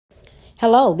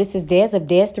Hello, this is Des of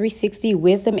Des 360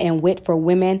 Wisdom and Wit for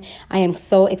Women. I am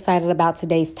so excited about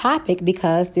today's topic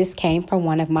because this came from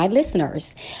one of my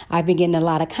listeners. I've been getting a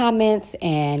lot of comments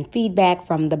and feedback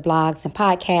from the blogs and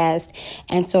podcasts.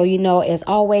 And so, as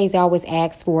always, I always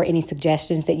ask for any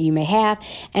suggestions that you may have.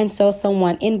 And so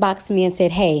someone inboxed me and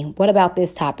said, hey, what about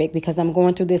this topic? Because I'm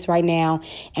going through this right now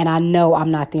and I know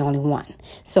I'm not the only one.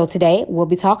 So today we'll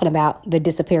be talking about the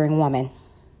disappearing woman.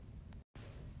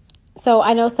 So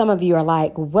I know some of you are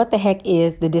like, what the heck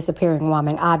is the disappearing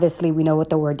woman? Obviously, we know what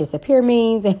the word disappear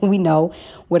means and we know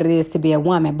what it is to be a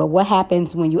woman. But what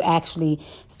happens when you actually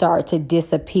start to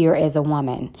disappear as a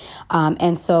woman?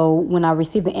 And so when I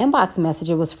received the inbox message,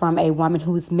 it was from a woman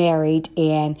who's married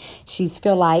and she's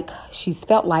felt like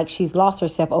she's lost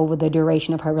herself over the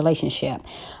duration of her relationship.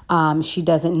 She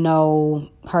doesn't know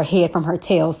her head from her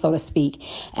tail, so to speak.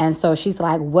 And so she's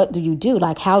like, what do you do?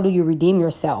 Like, how do you redeem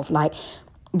yourself? Like,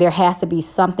 there has to be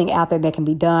something out there that can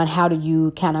be done. How do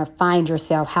you kind of find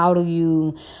yourself? How do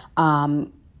you,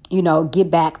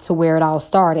 get back to where it all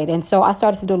started? And so I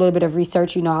started to do a little bit of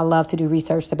research. I love to do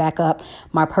research to back up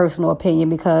my personal opinion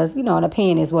because, an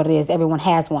opinion is what it is. Everyone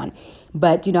has one.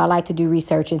 But, I like to do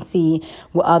research and see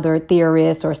what other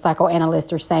theorists or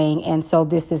psychoanalysts are saying. And so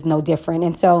this is no different.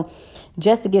 And so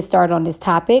just to get started on this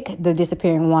topic, the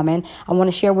disappearing woman, I want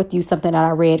to share with you something that I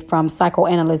read from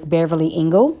psychoanalyst Beverly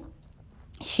Engel.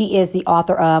 She is the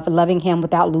author of Loving Him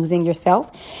Without Losing Yourself,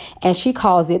 and she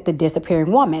calls it the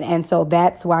disappearing woman. And so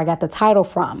that's where I got the title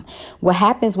from. What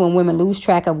happens when women lose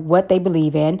track of what they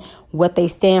believe in, what they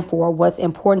stand for, what's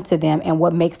important to them, and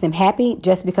what makes them happy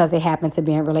just because they happen to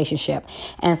be in a relationship.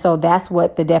 And so that's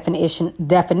what the definition,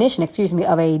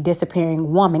 of a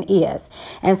disappearing woman is.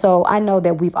 And so I know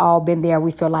that we've all been there.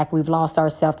 We feel like we've lost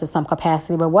ourselves to some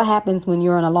capacity. But what happens when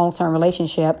you're in a long-term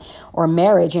relationship or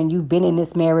marriage and you've been in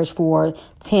this marriage for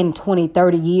 10, 20,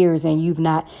 30 years and you've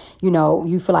not,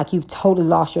 you feel like you've totally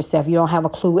lost yourself. You don't have a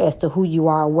clue as to who you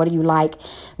are, what do you like,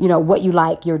 what you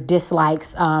like, your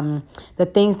dislikes, the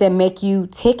things that make you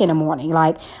tick in the morning.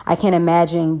 Like, I can't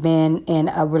imagine being in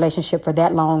a relationship for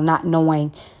that long, not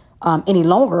knowing any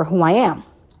longer who I am.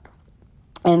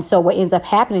 And so what ends up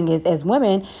happening is, as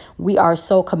women, we are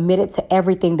so committed to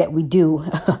everything that we do.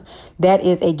 That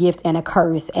is a gift and a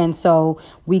curse. And so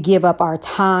we give up our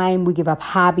time, we give up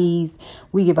hobbies,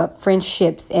 we give up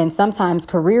friendships, and sometimes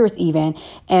careers even.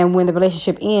 And when the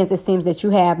relationship ends, it seems that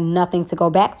you have nothing to go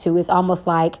back to. It's almost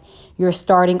like you're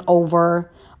starting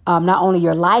over. Not only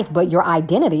your life, but your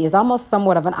identity is almost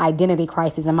somewhat of an identity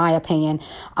crisis, in my opinion.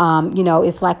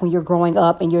 It's like when you're growing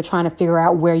up and you're trying to figure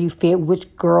out where you fit,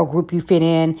 which girl group you fit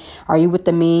in. Are you with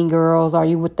the mean girls? Are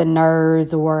you with the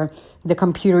nerds or the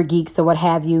computer geeks or what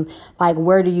have you? Like,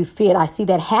 where do you fit? I see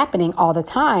that happening all the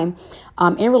time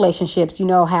in relationships. You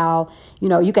know how,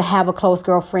 you can have a close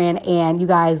girlfriend and you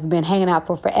guys have been hanging out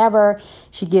for forever.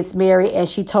 She gets married and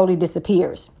she totally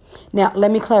disappears. Now,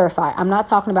 let me clarify. I'm not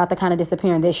talking about the kind of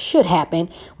disappearing that should happen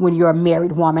when you're a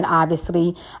married woman.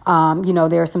 Obviously,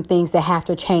 there are some things that have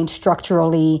to change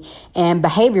structurally and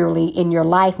behaviorally in your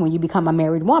life when you become a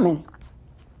married woman.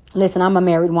 Listen, I'm a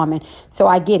married woman, so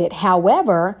I get it.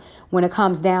 However, when it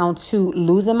comes down to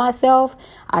losing myself,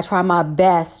 I try my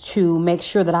best to make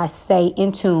sure that I stay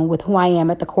in tune with who I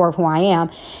am at the core of who I am.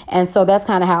 And so that's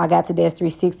kind of how I got to Des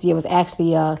 360. It was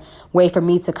actually a way for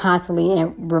me to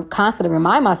constantly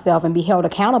remind myself and be held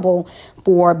accountable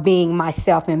for being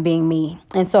myself and being me.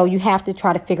 And so you have to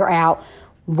try to figure out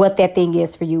what that thing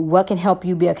is for you. What can help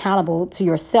you be accountable to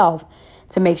yourself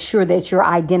to make sure that your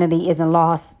identity isn't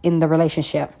lost in the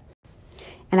relationship.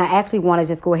 And I actually want to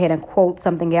just go ahead and quote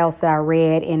something else that I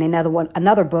read in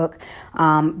another book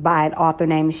by an author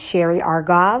named Sherry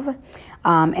Argov.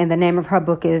 And the name of her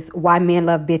book is Why Men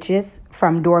Love Bitches,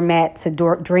 From Doormat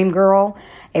to Dream Girl,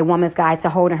 A Woman's Guide to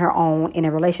Holding Her Own in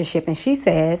a Relationship. And she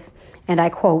says, and I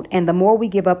quote, and the more we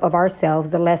give up of ourselves,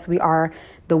 the less we are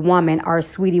the woman our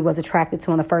sweetie was attracted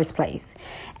to in the first place.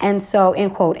 And so,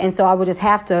 end quote. And so I would just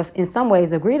have to, in some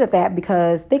ways, agree with that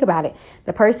because think about it.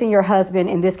 The person your husband,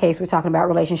 in this case, we're talking about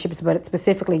relationships, but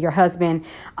specifically your husband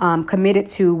committed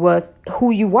to was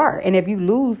who you were. And if you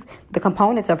lose the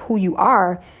components of who you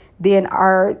are, then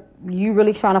are you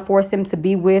really trying to force them to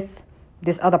be with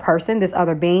this other person, this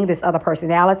other being, this other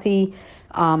personality?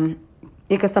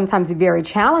 It can sometimes be very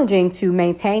challenging to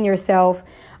maintain yourself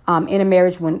in a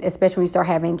marriage, especially when you start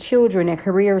having children and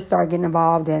careers start getting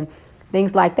involved and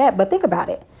things like that. But think about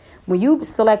it. When you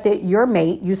selected your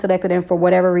mate, you selected them for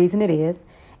whatever reason it is.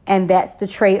 And that's the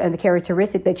trait or the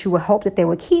characteristic that you would hope that they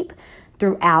would keep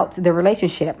throughout the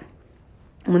relationship.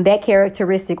 when that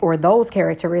characteristic or those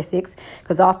characteristics,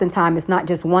 because oftentimes it's not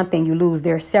just one thing you lose,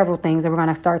 there are several things, and we're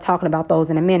going to start talking about those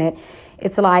in a minute.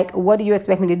 It's like, what do you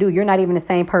expect me to do? You're not even the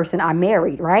same person I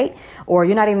married, right? Or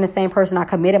you're not even the same person I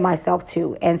committed myself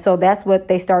to. And so that's what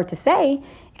they start to say.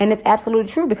 And it's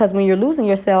absolutely true, because when you're losing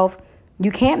yourself,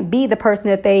 you can't be the person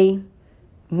that they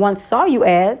once saw you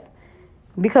as,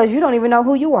 because you don't even know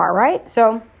who you are, right?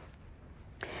 So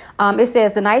it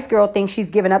says the nice girl thinks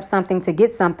she's given up something to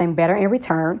get something better in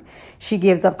return. She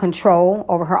gives up control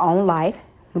over her own life.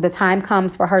 When the time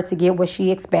comes for her to get what she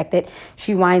expected,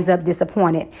 she winds up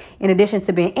disappointed. In addition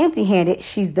to being empty-handed,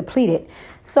 she's depleted.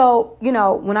 So,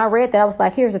 when I read that, I was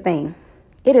like, here's the thing.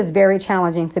 It is very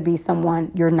challenging to be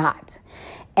someone you're not.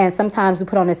 And sometimes we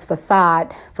put on this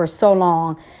facade for so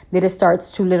long that it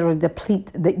starts to literally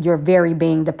deplete your very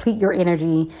being, deplete your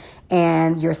energy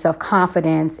and your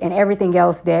self-confidence and everything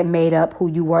else that made up who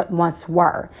you once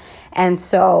were. And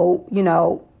so,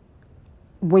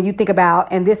 when you think about,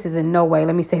 and this is in no way,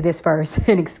 let me say this first,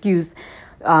 an excuse,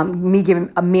 me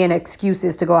giving a man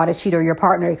excuses to go out and cheat, or your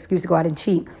partner excuse to go out and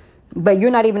cheat, but you're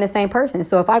not even the same person.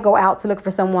 So if I go out to look for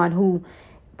someone who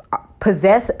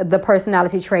possess the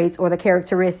personality traits or the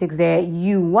characteristics that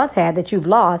you once had that you've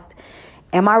lost,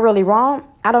 am I really wrong?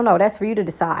 I don't know. That's for you to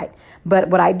decide. But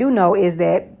what I do know is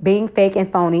that being fake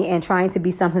and phony and trying to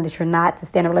be something that you're not to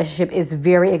stay in a relationship is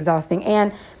very exhausting.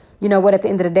 And you know what, at the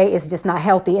end of the day, it's just not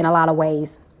healthy in a lot of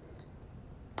ways.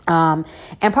 And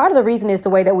part of the reason is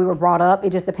the way that we were brought up.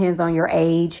 It just depends on your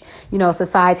age.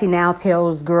 Society now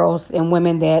tells girls and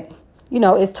women that,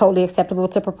 it's totally acceptable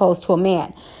to propose to a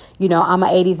man. I'm an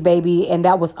 80s baby, and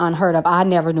that was unheard of. I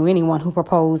never knew any women who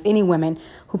proposed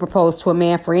to a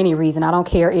man for any reason. I don't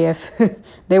care if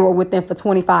they were with them for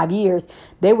 25 years.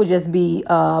 They would just be,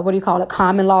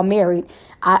 common law married.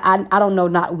 I don't know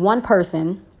not one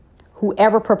person who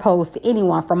ever proposed to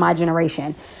anyone from my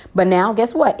generation. But now,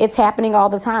 guess what? It's happening all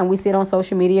the time. We see it on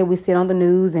social media. We see it on the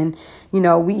news. And,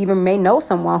 we even may know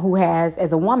someone who has,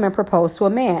 as a woman, proposed to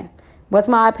a man. What's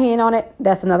my opinion on it?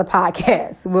 That's another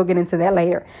podcast. We'll get into that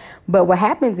later. But what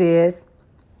happens is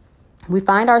we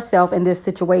find ourselves in this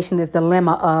situation, this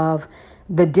dilemma of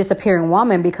the disappearing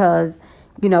woman, because,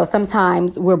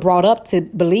 sometimes we're brought up to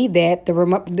believe that the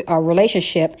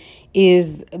relationship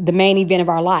is the main event of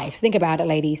our lives. Think about it,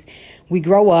 ladies. We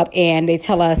grow up and they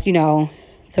tell us, to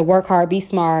work hard, be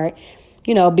smart,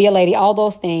 be a lady, all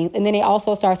those things. And then they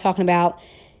also start talking about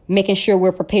making sure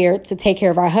we're prepared to take care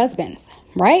of our husbands,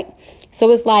 right? So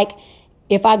it's like,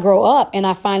 if I grow up and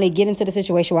I finally get into the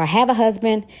situation where I have a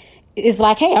husband, it's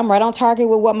like, hey, I'm right on target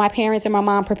with what my parents and my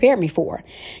mom prepared me for,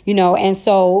 and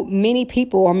so many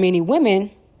people or many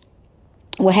women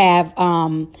will have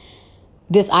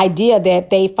this idea that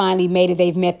they finally made it,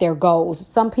 they've met their goals.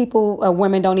 Some people,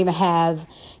 women don't even have,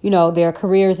 their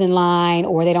careers in line,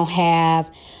 or they don't have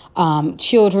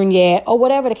children yet, or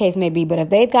whatever the case may be. But if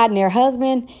they've gotten their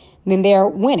husband, then they're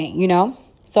winning,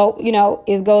 So,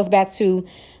 it goes back to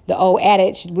the old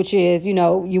adage, which is, you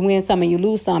win some and you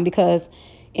lose some, because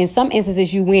in some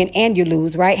instances you win and you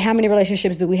lose, right? How many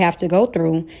relationships do we have to go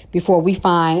through before we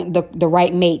find the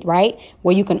right mate, right?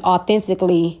 Where you can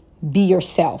authentically be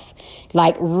yourself,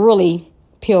 like really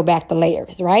peel back the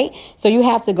layers, right? So you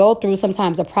have to go through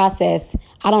sometimes a process.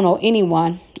 I don't know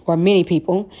anyone or many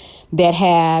people that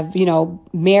have,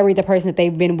 married the person that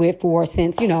they've been with for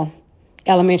since,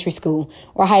 elementary school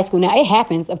or high school. Now, it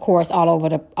happens, of course, all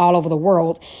over the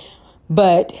world.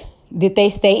 But did they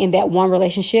stay in that one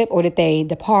relationship, or did they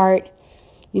depart,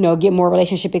 get more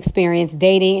relationship experience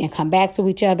dating and come back to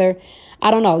each other? I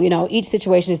don't know. Each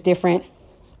situation is different.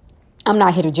 I'm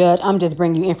not here to judge. I'm just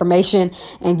bringing you information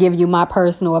and giving you my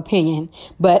personal opinion.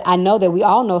 But I know that we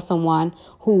all know someone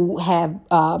who have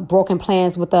broken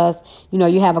plans with us.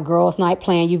 You have a girls' night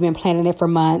plan. You've been planning it for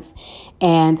months.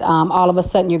 And all of a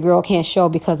sudden your girl can't show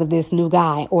because of this new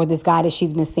guy or this guy that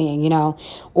she's been seeing,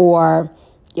 or,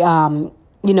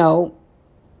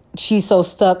 she's so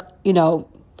stuck,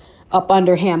 up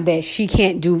under him that she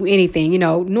can't do anything,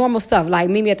 normal stuff like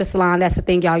meet me at the salon. That's the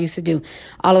thing y'all used to do.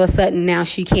 All of a sudden now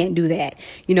she can't do that.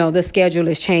 The schedule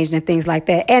is changed and things like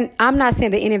that. And I'm not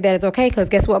saying that any of that is okay, because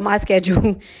guess what? My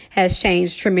schedule has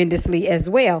changed tremendously as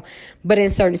well, but in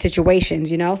certain situations,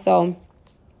 so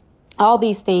all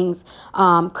these things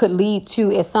could lead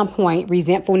to, at some point,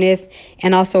 resentfulness,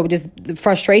 and also just the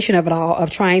frustration of it all, of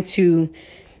trying to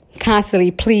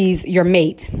constantly please your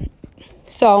mate.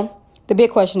 So the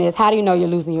big question is, how do you know you're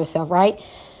losing yourself, right?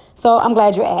 So I'm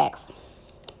glad you asked.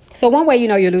 So one way you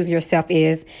know you're losing yourself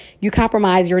is you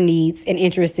compromise your needs and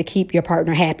interests to keep your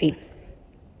partner happy.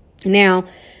 Now,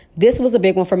 this was a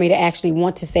big one for me to actually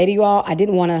want to say to you all. I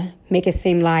didn't want to make it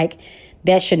seem like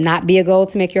That should not be a goal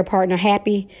to make your partner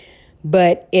happy.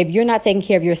 But if you're not taking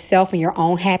care of yourself and your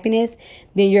own happiness,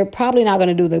 then you're probably not going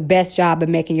to do the best job of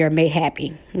making your mate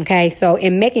happy. Okay. So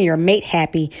in making your mate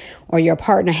happy or your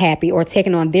partner happy or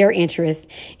taking on their interest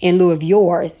in lieu of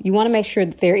yours, you want to make sure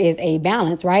that there is a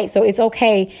balance, right? So it's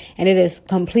okay. And it is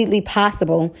completely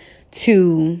possible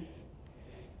to,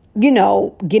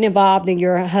 get involved in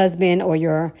your husband or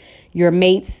your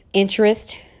mate's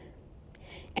interest.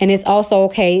 And it's also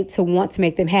okay to want to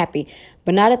make them happy,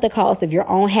 but not at the cost of your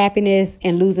own happiness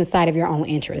and losing sight of your own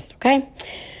interest. Okay.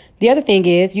 The other thing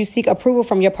is you seek approval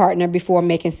from your partner before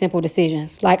making simple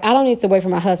decisions. Like, I don't need to wait for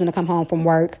my husband to come home from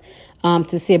work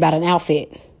to see about an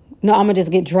outfit. No, I'm going to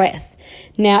just get dressed.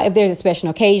 Now, if there's a special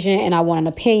occasion and I want an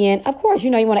opinion, of course, you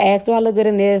want to ask, do I look good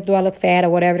in this? Do I look fat or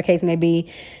whatever the case may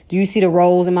be? Do you see the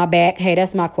rolls in my back? Hey,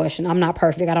 that's my question. I'm not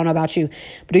perfect. I don't know about you.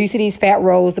 But do you see these fat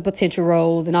rolls, the potential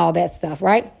rolls and all that stuff,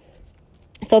 right?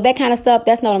 So that kind of stuff,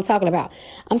 that's not what I'm talking about.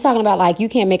 I'm talking about like you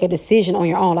can't make a decision on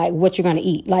your own, like what you're going to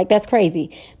eat. Like that's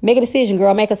crazy. Make a decision,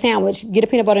 girl. Make a sandwich. Get a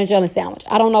peanut butter and jelly sandwich.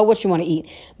 I don't know what you want to eat,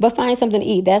 but find something to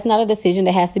eat. That's not a decision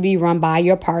that has to be run by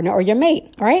your partner or your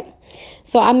mate. All right.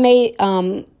 So I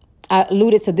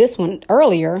alluded to this one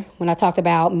earlier when I talked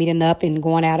about meeting up and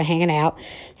going out and hanging out.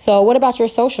 So what about your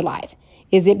social life?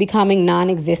 Is it becoming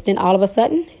non-existent all of a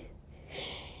sudden?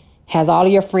 Has all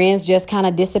of your friends just kind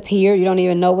of disappeared? You don't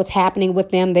even know what's happening with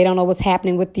them. They don't know what's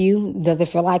happening with you. Does it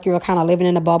feel like you're kind of living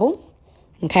in a bubble?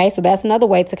 Okay, so that's another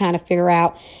way to kind of figure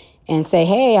out and say,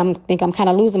 hey, I think I'm kind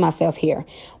of losing myself here.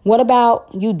 What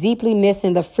about you deeply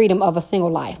missing the freedom of a single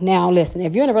life? Now, listen,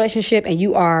 if you're in a relationship and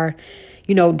you are,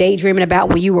 daydreaming about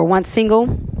when you were once single,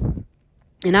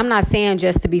 and I'm not saying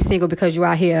just to be single because you're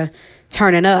out here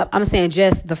turning up. I'm saying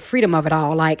just the freedom of it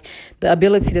all, like the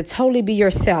ability to totally be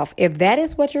yourself. If that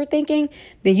is what you're thinking,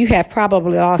 then you have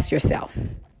probably lost yourself.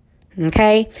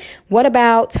 Okay. What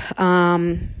about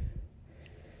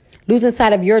losing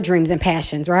sight of your dreams and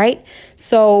passions, right?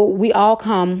 So we all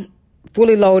come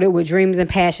fully loaded with dreams and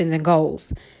passions and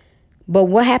goals. But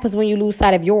what happens when you lose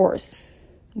sight of yours?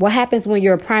 What happens when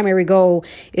your primary goal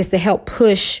is to help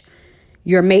push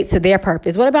your mate to their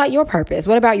purpose? What about your purpose?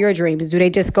 What about your dreams? Do they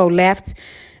just go left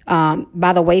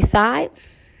by the wayside?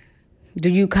 Do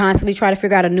you constantly try to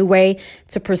figure out a new way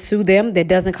to pursue them that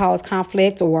doesn't cause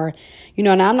conflict? Or,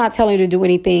 now I'm not telling you to do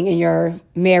anything in your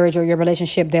marriage or your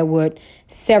relationship that would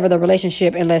sever the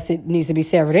relationship unless it needs to be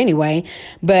severed anyway.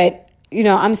 But,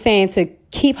 I'm saying to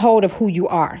keep hold of who you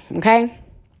are. Okay.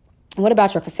 What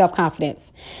about your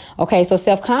self-confidence? Okay, so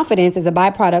self-confidence is a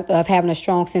byproduct of having a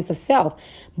strong sense of self.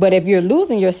 But if you're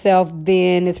losing yourself,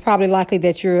 then it's probably likely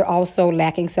that you're also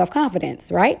lacking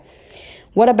self-confidence, right?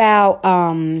 What about,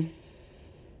 I've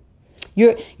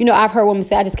heard women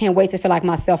say, I just can't wait to feel like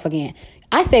myself again.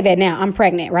 I say that now. I'm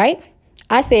pregnant, right?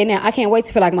 I say it now. I can't wait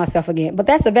to feel like myself again. But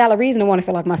that's a valid reason to want to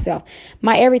feel like myself.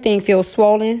 My everything feels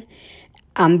swollen.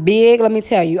 I'm big, let me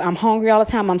tell you. I'm hungry all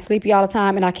the time. I'm sleepy all the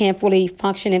time. And I can't fully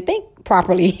function and think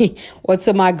properly or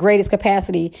to my greatest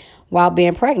capacity while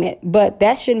being pregnant. But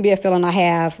that shouldn't be a feeling I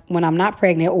have when I'm not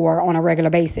pregnant or on a regular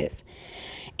basis.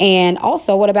 And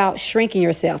also, what about shrinking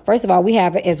yourself? First of all, we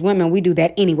have, as women, we do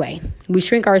that anyway. We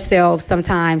shrink ourselves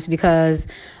sometimes because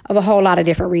of a whole lot of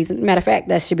different reasons. Matter of fact,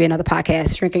 that should be another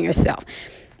podcast, shrinking yourself.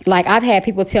 Like I've had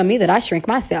people tell me that I shrink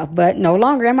myself, but no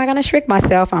longer am I going to shrink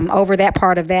myself. I'm over that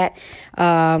part of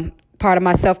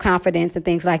my self-confidence and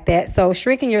things like that. So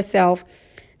shrinking yourself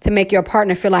to make your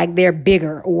partner feel like they're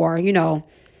bigger or,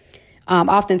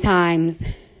 oftentimes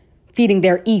feeding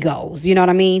their egos. You know what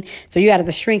I mean? So you got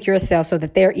to shrink yourself so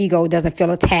that their ego doesn't feel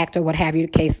attacked or what have you.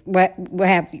 What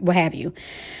have you?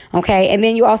 Okay. And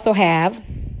then you also have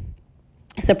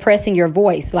suppressing your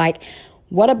voice. Like,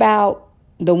 what about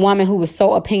the woman who was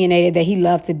so opinionated that he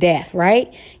loved to death,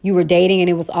 right? You were dating and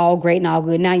it was all great and all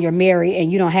good. Now you're married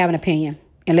and you don't have an opinion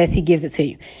unless he gives it to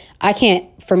you. I can't,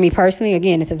 for me personally,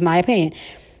 again, this is my opinion.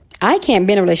 I can't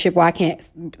be in a relationship where I can't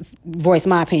voice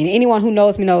my opinion. Anyone who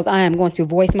knows me knows I am going to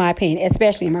voice my opinion,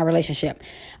 especially in my relationship.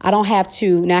 I don't have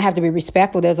to, now I have to be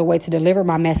respectful. There's a way to deliver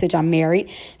my message. I'm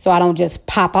married, so I don't just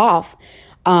pop off.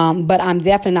 But I'm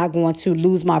definitely not going to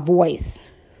lose my voice,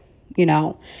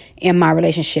 in my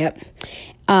relationship.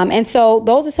 And so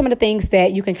those are some of the things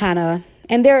that you can kind of,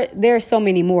 and there are so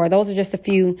many more. Those are just a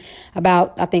few,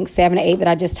 about, I think 7 or 8 that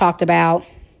I just talked about,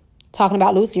 talking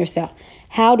about losing yourself.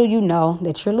 How do you know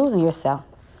that you're losing yourself?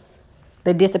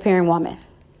 The disappearing woman.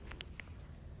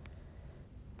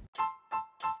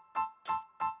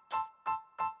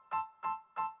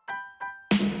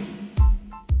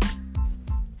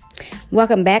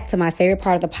 Welcome back to my favorite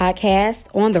part of the podcast,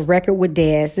 On the Record with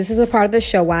Des. This is a part of the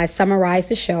show where I summarize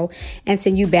the show and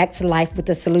send you back to life with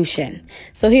a solution.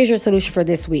 So here's your solution for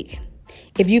this week.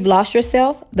 If you've lost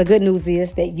yourself, the good news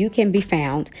is that you can be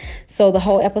found. So the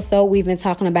whole episode, we've been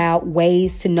talking about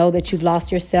ways to know that you've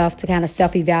lost yourself, to kind of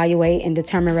self-evaluate and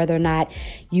determine whether or not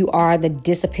you are the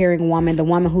disappearing woman, the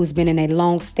woman who's been in a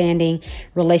long-standing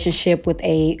relationship with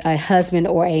a husband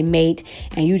or a mate,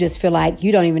 and you just feel like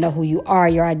you don't even know who you are,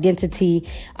 your identity,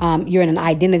 you're in an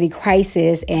identity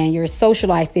crisis, and your social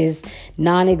life is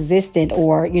non-existent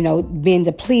or, being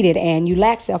depleted, and you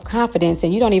lack self-confidence,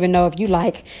 and you don't even know if you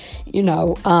like,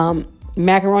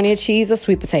 macaroni and cheese or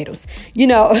sweet potatoes,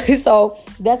 so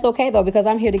that's okay though, because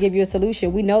I'm here to give you a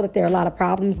solution. We know that there are a lot of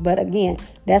problems, but again,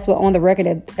 that's what on the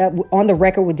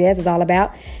record with Des is all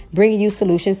about, bringing you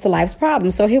solutions to life's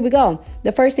problems. So here we go.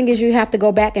 The first thing is you have to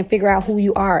go back and figure out who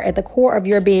you are at the core of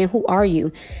your being. Who are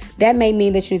you? That may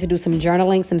mean that you need to do some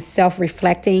journaling, some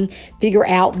self-reflecting, figure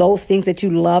out those things that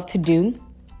you love to do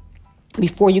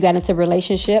before you got into a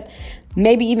relationship.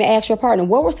 Maybe even ask your partner,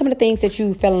 what were some of the things that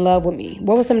you fell in love with me?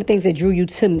 What were some of the things that drew you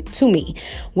to me?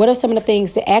 What are some of the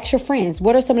things that ask your friends?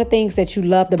 What are some of the things that you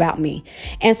loved about me?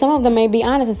 And some of them may be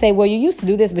honest and say, well, you used to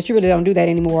do this, but you really don't do that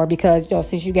anymore because,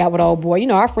 since you got with old boy,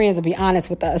 our friends will be honest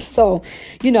with us. So,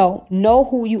 know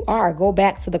who you are. Go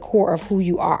back to the core of who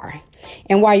you are.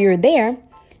 And while you're there,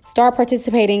 start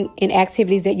participating in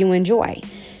activities that you enjoy.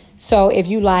 So if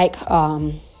you like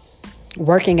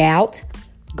working out,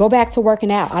 go back to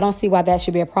working out. I don't see why that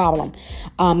should be a problem.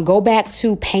 Go back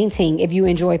to painting if you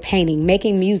enjoy painting,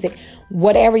 making music,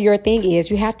 whatever your thing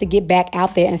is. You have to get back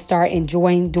out there and start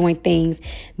enjoying doing things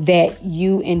that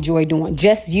you enjoy doing.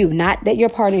 Just you, not that your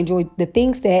partner enjoys, the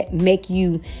things that make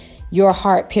your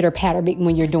heart pitter patter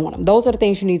when you're doing them. Those are the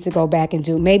things you need to go back and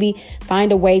do. Maybe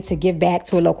find a way to give back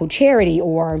to a local charity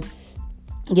or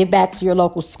give back to your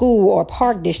local school or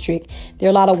park district. There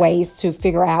are a lot of ways to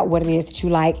figure out what it is that you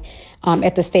like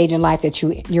at the stage in life that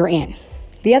you're in.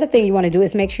 The other thing you want to do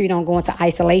is make sure you don't go into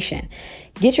isolation.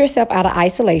 Get yourself out of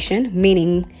isolation,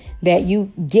 meaning that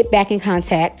you get back in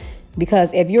contact,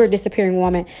 because if you're a disappearing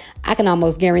woman, I can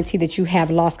almost guarantee that you have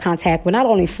lost contact with not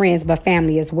only friends, but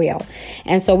family as well.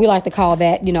 And so we like to call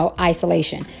that,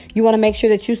 isolation. You want to make sure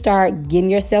that you start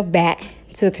getting yourself back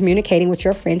to communicating with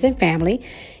your friends and family,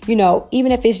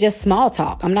 even if it's just small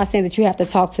talk. I'm not saying that you have to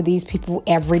talk to these people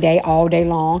every day, all day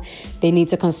long. They need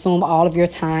to consume all of your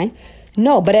time.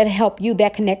 No, but it'll help you.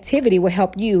 That connectivity will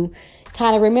help you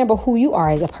kind of remember who you are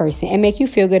as a person and make you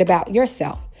feel good about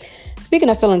yourself. Speaking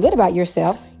of feeling good about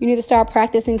yourself, you need to start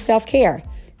practicing self-care.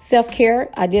 Self-care,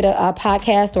 I did a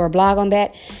podcast or a blog on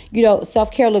that.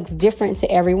 Self-care looks different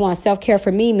to everyone. Self-care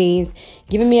for me means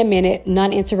giving me a minute,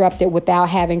 non-interrupted, without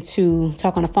having to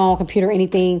talk on the phone, computer,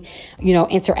 anything,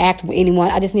 interact with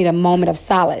anyone. I just need a moment of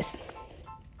solace.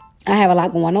 I have a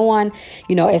lot going on.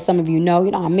 As some of you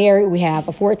know, I'm married. We have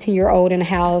a 14-year-old in the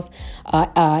house, a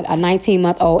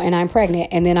 19-month-old, and I'm pregnant.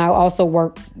 And then I also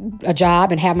work a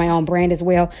job and have my own brand as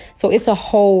well. So it's a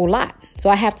whole lot. So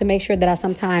I have to make sure that I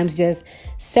sometimes just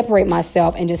separate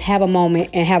myself and just have a moment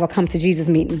and have a come to Jesus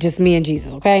meeting, just me and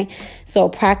Jesus, okay? So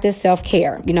practice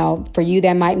self-care. For you,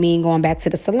 that might mean going back to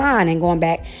the salon and going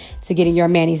back to getting your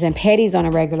manis and pedis on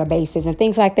a regular basis and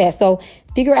things like that. So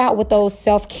figure out what those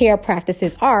self-care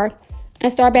practices are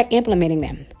and start back implementing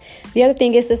them. The other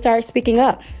thing is to start speaking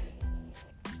up.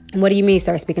 What do you mean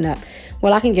start speaking up?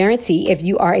 Well, I can guarantee if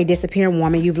you are a disappearing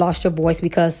woman, you've lost your voice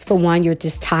because, for one, you're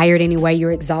just tired anyway.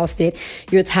 You're exhausted.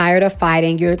 You're tired of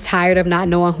fighting. You're tired of not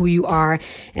knowing who you are.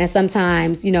 And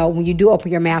sometimes, when you do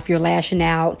open your mouth, you're lashing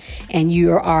out and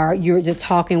you're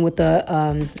talking with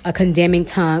a condemning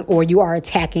tongue, or you are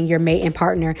attacking your mate and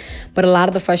partner. But a lot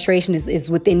of the frustration is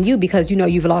within you because,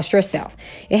 you've lost yourself.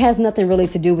 It has nothing really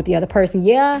to do with the other person.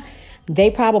 Yeah,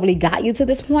 they probably got you to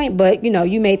this point, but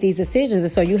you made these decisions.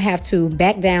 And so you have to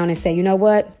back down and say, you know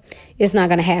what? It's not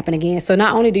going to happen again. So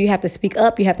not only do you have to speak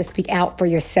up, you have to speak out for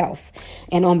yourself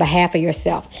and on behalf of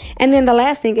yourself. And then the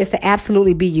last thing is to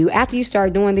absolutely be you. After you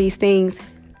start doing these things,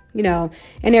 and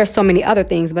there are so many other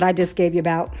things, but I just gave you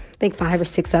about, I think 5 or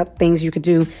 6 things you could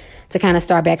do to kind of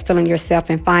start back feeling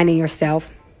yourself and finding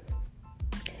yourself.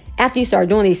 After you start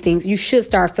doing these things, you should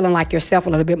start feeling like yourself a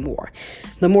little bit more.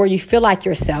 The more you feel like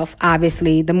yourself,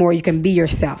 obviously, the more you can be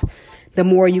yourself. The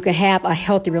more you can have a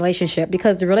healthy relationship,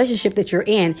 because the relationship that you're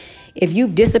in, if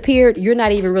you've disappeared, you're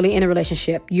not even really in a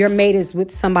relationship. Your mate is with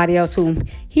somebody else whom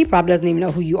he probably doesn't even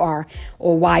know who you are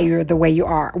or why you're the way you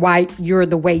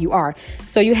are.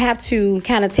 So you have to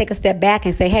kind of take a step back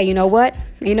and say, hey, you know what?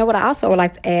 I also would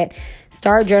like to add,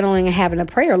 start journaling and having a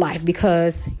prayer life,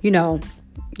 because,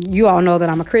 You all know that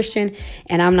I'm a Christian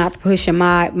and I'm not pushing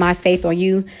my faith on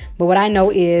you. But what I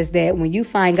know is that when you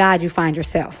find God, you find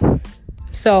yourself.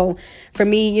 So for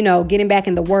me, getting back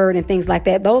in the word and things like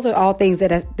that, those are all things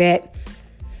that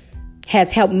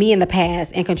has helped me in the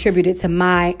past and contributed to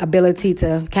my ability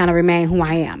to kind of remain who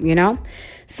I am,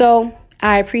 So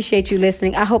I appreciate you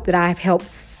listening. I hope that I've helped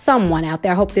someone out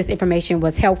there. I hope this information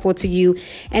was helpful to you.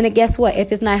 And guess what?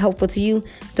 If it's not helpful to you,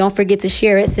 don't forget to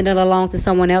share it. Send it along to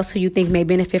someone else who you think may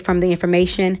benefit from the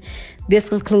information. This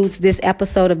concludes this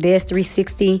episode of Des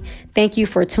 360. Thank you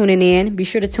for tuning in. Be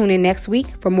sure to tune in next week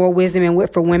for more wisdom and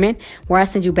wit for women, where I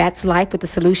send you back to life with a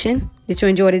solution. Did you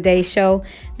enjoy today's show?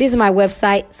 Visit my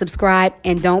website, subscribe,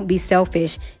 and don't be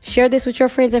selfish. Share this with your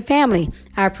friends and family.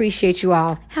 I appreciate you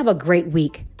all. Have a great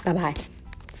week. Bye-bye.